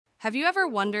Have you ever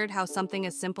wondered how something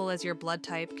as simple as your blood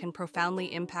type can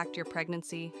profoundly impact your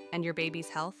pregnancy and your baby's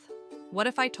health? What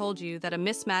if I told you that a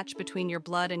mismatch between your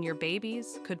blood and your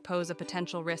baby's could pose a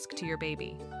potential risk to your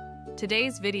baby?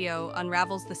 Today's video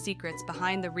unravels the secrets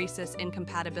behind the Rhesus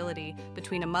incompatibility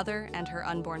between a mother and her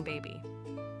unborn baby.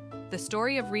 The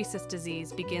story of Rhesus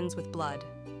disease begins with blood.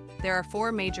 There are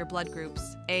 4 major blood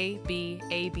groups, A, B,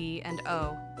 AB, and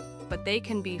O, but they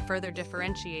can be further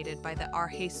differentiated by the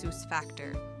Rhesus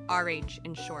factor, Rh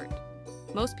in short.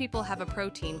 Most people have a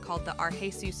protein called the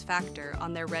Rhesus factor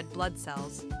on their red blood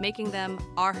cells, making them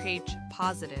Rh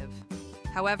positive.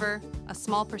 However, a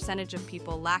small percentage of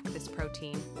people lack this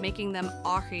protein, making them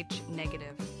Rh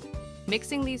negative.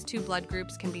 Mixing these 2 blood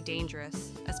groups can be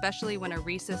dangerous, especially when a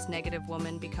Rhesus-negative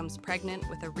woman becomes pregnant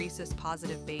with a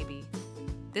Rhesus-positive baby.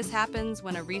 This happens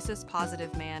when a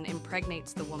Rhesus-positive man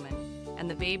impregnates the woman, and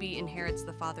the baby inherits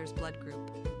the father's blood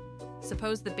group.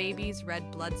 Suppose the baby's red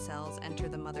blood cells enter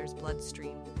the mother's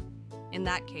bloodstream. In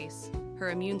that case, her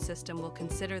immune system will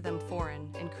consider them foreign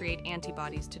and create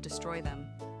antibodies to destroy them.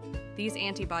 These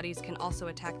antibodies can also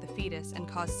attack the fetus and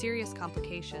cause serious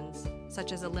complications,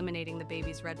 such as eliminating the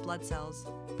baby's red blood cells,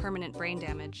 permanent brain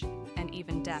damage, and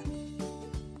even death.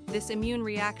 This immune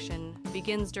reaction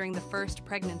begins during the first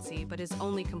pregnancy but is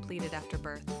only completed after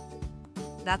birth.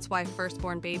 That's why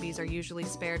firstborn babies are usually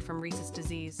spared from Rhesus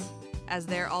disease, as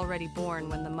they're already born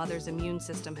when the mother's immune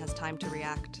system has time to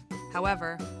react.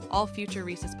 However, all future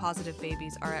Rhesus-positive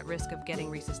babies are at risk of getting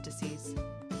Rhesus disease.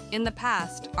 In the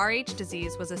past, Rh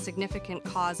disease was a significant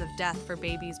cause of death for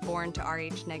babies born to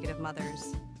Rh-negative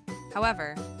mothers.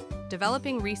 However,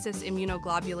 developing Rhesus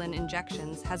immunoglobulin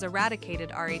injections has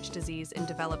eradicated Rh disease in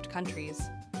developed countries.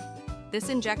 This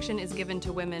injection is given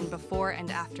to women before and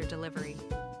after delivery.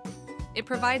 It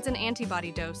provides an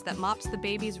antibody dose that mops the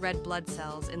baby's red blood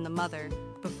cells in the mother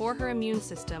before her immune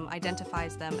system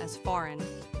identifies them as foreign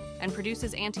and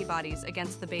produces antibodies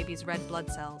against the baby's red blood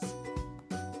cells.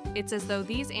 It's as though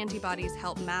these antibodies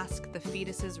help mask the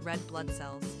fetus's red blood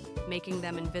cells, making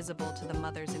them invisible to the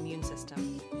mother's immune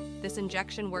system. This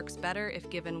injection works better if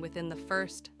given within the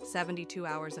first 72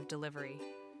 hours of delivery.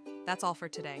 That's all for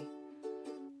today.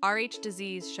 Rh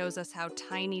disease shows us how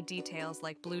tiny details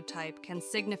like blood type can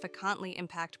significantly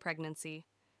impact pregnancy.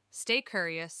 Stay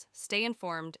curious, stay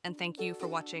informed, and thank you for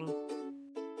watching.